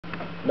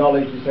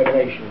knowledge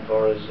dissemination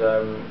for us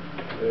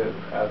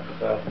as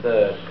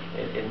third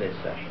in this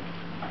session.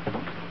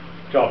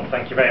 John,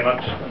 thank you very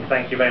much, and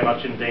thank you very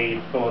much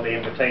indeed for the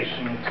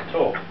invitation to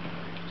talk.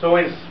 It's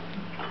always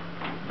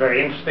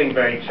very interesting,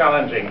 very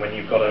challenging when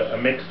you've got a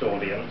mixed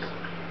audience.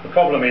 The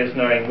problem is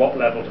knowing what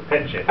level to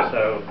pitch it,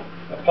 so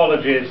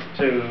apologies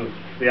to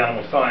the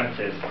animal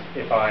scientists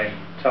if I'm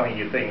telling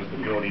you things that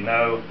you already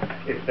know.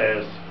 If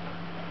there's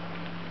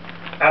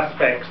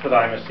aspects that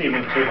I'm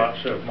assuming too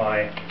much of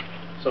my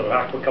sort of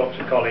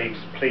aquaculture colleagues,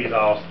 please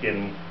ask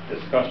in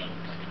discussions.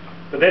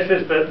 But this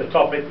is the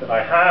topic that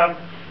I have.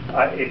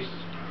 It's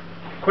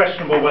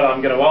questionable whether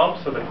I'm going to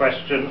answer the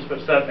questions, but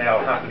certainly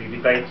I'll happily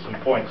debate some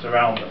points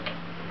around them.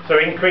 So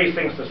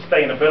increasing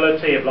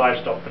sustainability of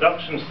livestock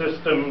production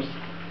systems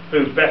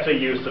through better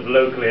use of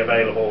locally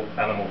available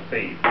animal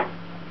feed.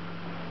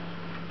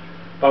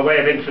 By way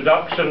of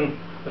introduction,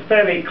 a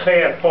fairly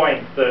clear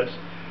point that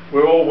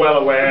we're all well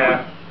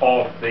aware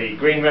of the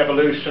Green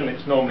Revolution.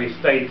 It's normally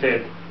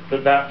stated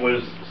that that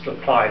was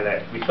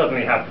supply-led. We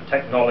suddenly had the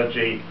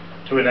technology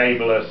to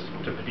enable us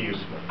to produce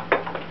more.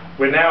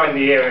 We're now in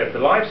the era of the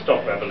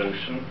livestock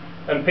revolution,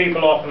 and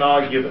people often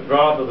argue that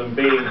rather than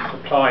being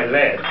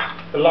supply-led,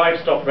 the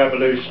livestock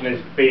revolution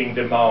is being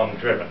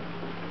demand-driven.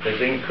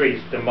 There's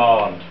increased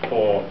demand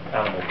for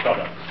animal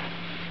products.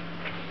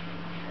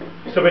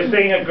 So we're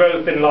seeing a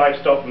growth in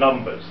livestock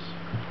numbers,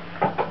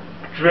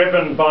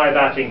 driven by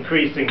that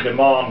increasing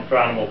demand for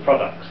animal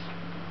products.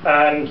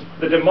 And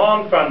the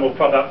demand for animal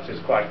products is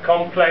quite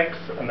complex,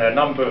 and there are a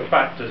number of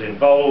factors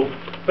involved,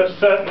 but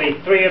certainly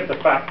three of the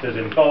factors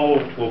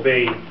involved will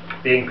be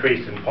the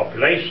increase in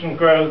population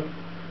growth,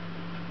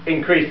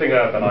 increasing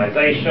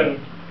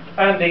urbanization,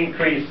 and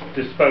increased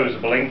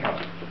disposable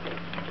income.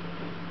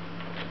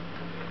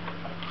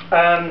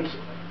 And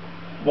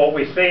what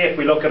we see, if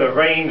we look at a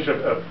range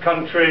of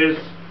countries,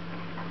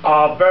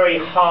 are very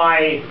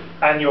high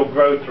annual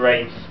growth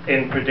rates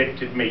in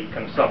predicted meat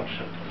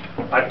consumption.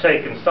 I've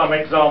taken some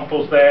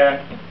examples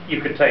there. You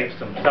could take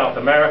some South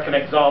American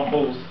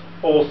examples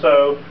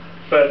also,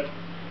 but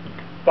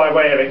by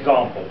way of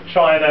example,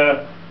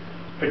 China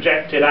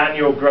projected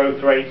annual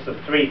growth rates of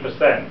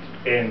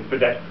 3%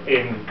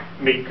 in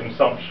meat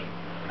consumption.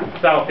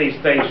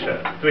 Southeast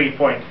Asia,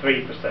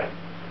 3.3%.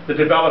 The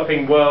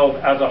developing world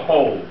as a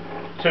whole,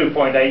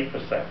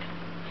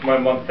 2.8%.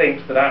 When one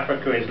thinks that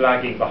Africa is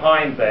lagging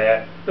behind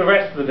there, the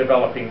rest of the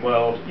developing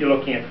world, you're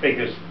looking at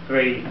figures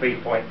 3,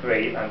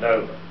 3.3 and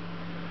over.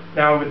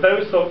 Now, with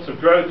those sorts of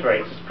growth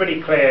rates, it's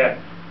pretty clear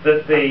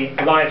that the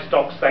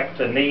livestock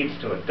sector needs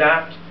to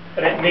adapt,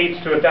 and it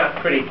needs to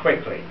adapt pretty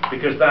quickly,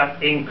 because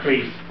that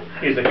increase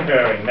is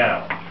occurring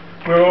now.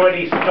 We're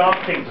already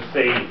starting to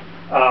see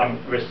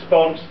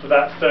response to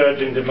that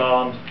surge in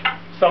demand.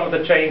 Some of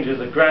the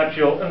changes are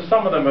gradual, and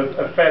some of them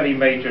are fairly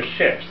major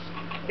shifts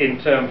in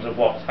terms of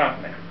what's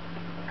happening.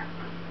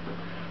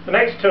 The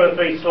next 2 or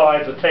 3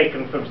 slides are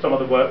taken from some of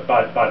the work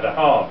by De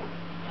Haan,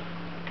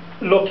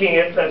 looking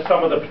at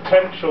some of the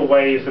potential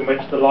ways in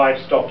which the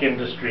livestock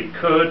industry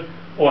could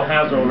or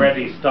has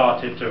already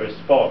started to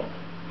respond.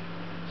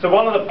 So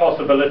one of the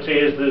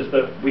possibilities is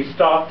that we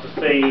start to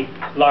see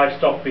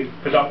livestock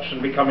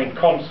production becoming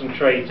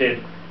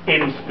concentrated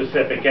in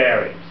specific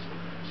areas.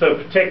 So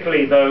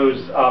particularly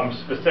those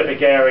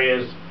specific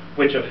areas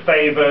which are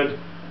favoured,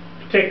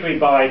 particularly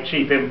by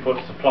cheap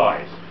input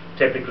supplies,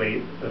 typically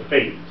the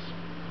feeds,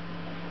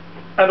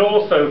 and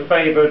also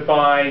favoured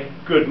by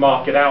good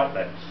market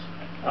outlets.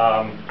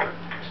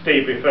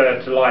 Steve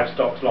referred to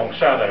livestock's long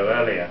shadow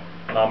earlier,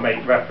 and I'll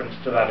make reference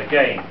to that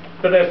again.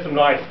 But there's some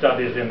nice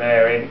studies in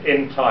there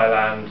in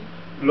Thailand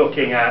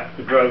looking at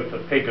the growth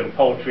of pig and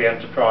poultry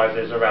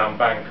enterprises around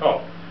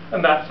Bangkok,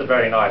 and that's a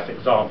very nice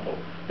example.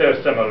 There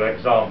are similar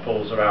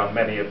examples around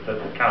many of the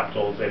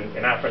capitals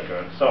in Africa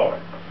and so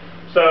on.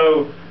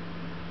 So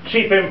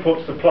cheap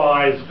input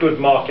supplies, good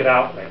market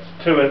outlets,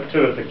 two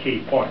of the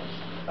key points.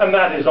 And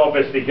that is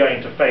obviously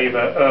going to favour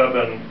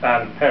urban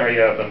and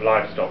peri-urban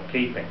livestock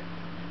keeping.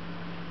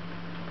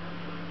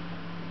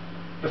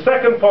 The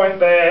second point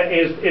there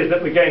is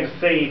that we're going to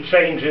see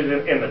changes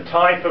in the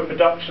type of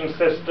production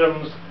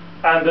systems,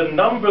 and a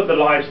number of the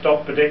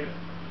livestock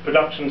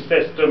production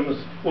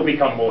systems will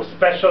become more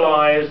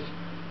specialised,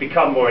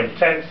 become more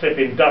intensive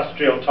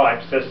industrial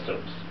type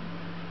systems,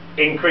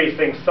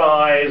 increasing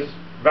size,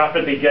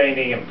 rapidly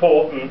gaining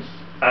importance,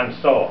 and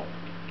so on.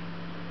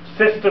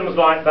 Systems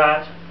like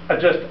that are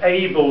just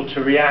able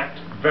to react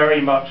very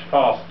much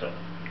faster.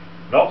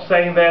 Not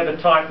saying they're the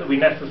type that we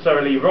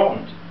necessarily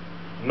want,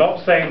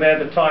 not saying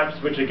they're the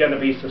types which are going to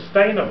be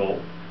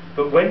sustainable,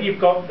 but when you've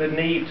got the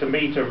need to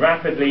meet a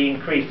rapidly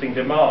increasing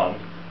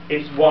demand,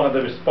 it's one of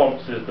the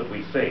responses that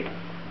we see.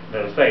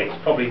 As I say,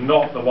 it's probably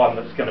not the one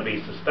that's going to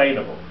be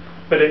sustainable,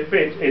 but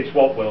it's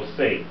what we'll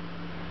see.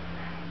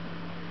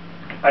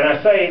 And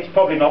I say it's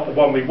probably not the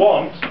one we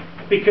want,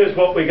 because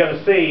what we're going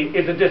to see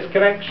is a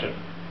disconnection.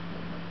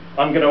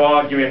 I'm going to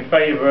argue in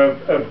favour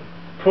of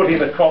putting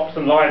the crops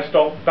and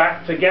livestock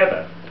back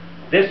together.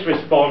 This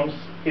response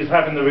is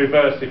having the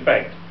reverse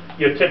effect.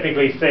 You're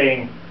typically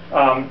seeing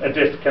a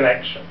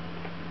disconnection.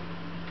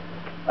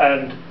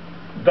 And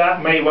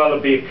that may well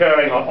be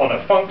occurring on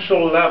a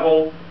functional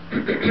level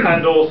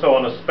and also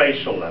on a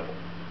spatial level.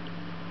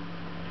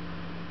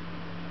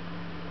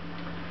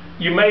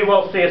 You may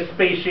well see a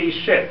species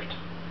shift.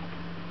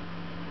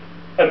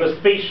 And the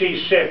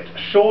species shift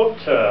short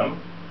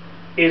term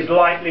is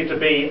likely to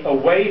be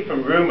away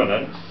from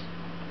ruminants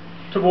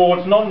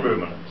towards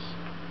non-ruminants,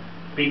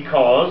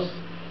 because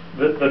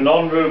the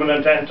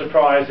non-ruminant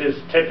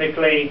enterprises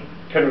typically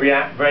can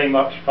react very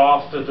much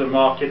faster to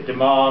market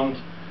demand.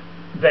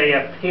 They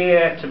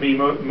appear to be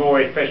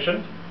more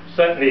efficient.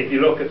 Certainly if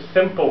you look at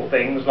simple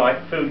things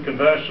like food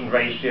conversion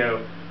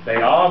ratio, they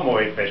are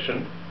more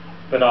efficient,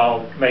 but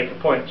I'll make a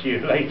point to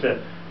you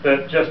later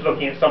that just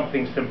looking at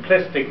something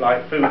simplistic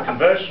like food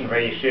conversion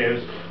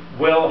ratios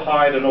will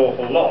hide an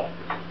awful lot.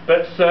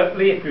 But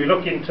certainly if you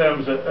look in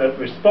terms of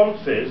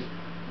responses,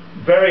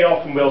 very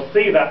often we'll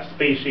see that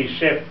species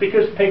shift,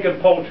 because pig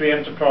and poultry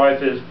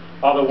enterprises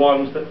are the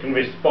ones that can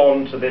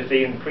respond to this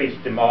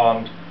increased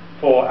demand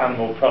for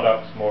animal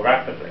products more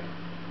rapidly.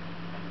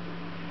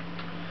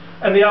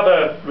 And the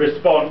other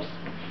response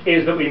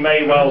is that we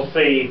may well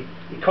see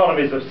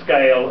economies of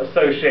scale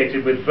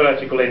associated with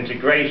vertical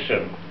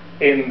integration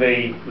in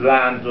the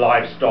land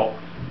livestock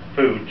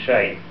food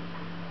chain.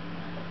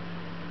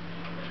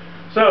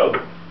 So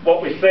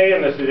what we see,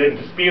 and this is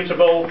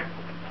indisputable,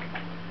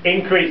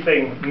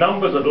 increasing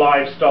numbers of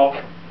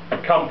livestock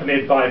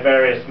accompanied by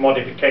various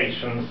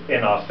modifications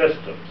in our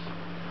systems.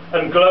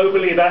 And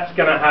globally that's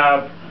going to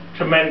have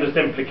tremendous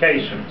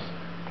implications.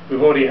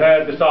 We've already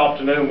heard this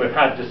afternoon, we've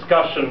had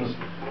discussions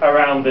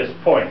around this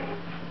point,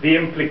 the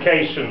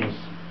implications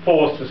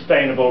for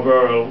sustainable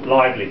rural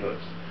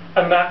livelihoods.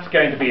 And that's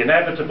going to be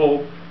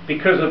inevitable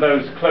because of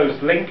those close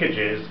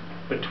linkages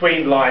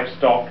between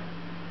livestock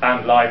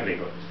and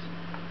livelihoods.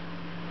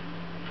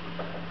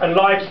 And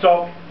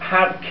livestock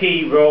have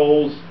key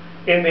roles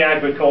in the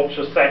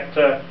agriculture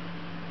sector,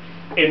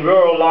 in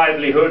rural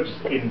livelihoods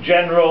in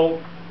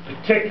general,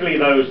 particularly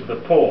those of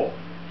the poor.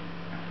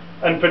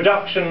 And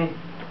production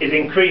is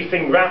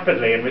increasing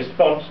rapidly in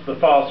response to the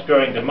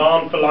fast-growing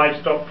demand for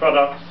livestock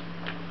products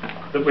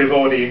that we've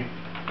already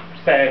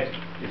said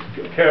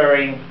is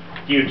occurring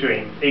due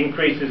to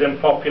increases in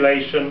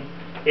population,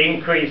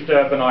 increased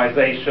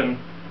urbanization,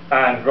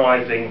 and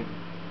rising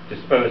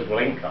disposable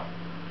income.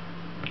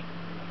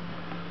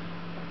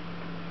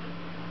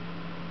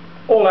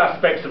 All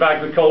aspects of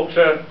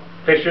agriculture,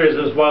 fisheries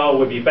as well,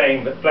 will be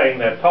playing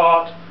their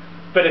part.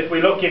 But if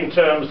we look in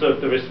terms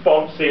of the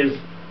responses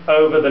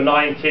over the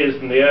 90s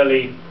and the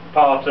early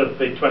part of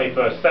the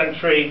 21st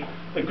century,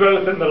 the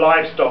growth in the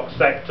livestock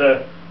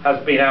sector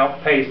has been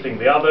outpacing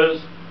the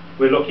others.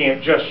 We're looking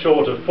at just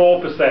short of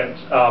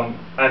 4%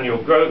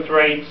 annual growth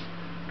rates,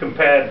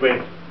 compared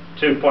with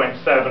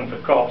 2.7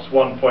 for crops,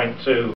 1.2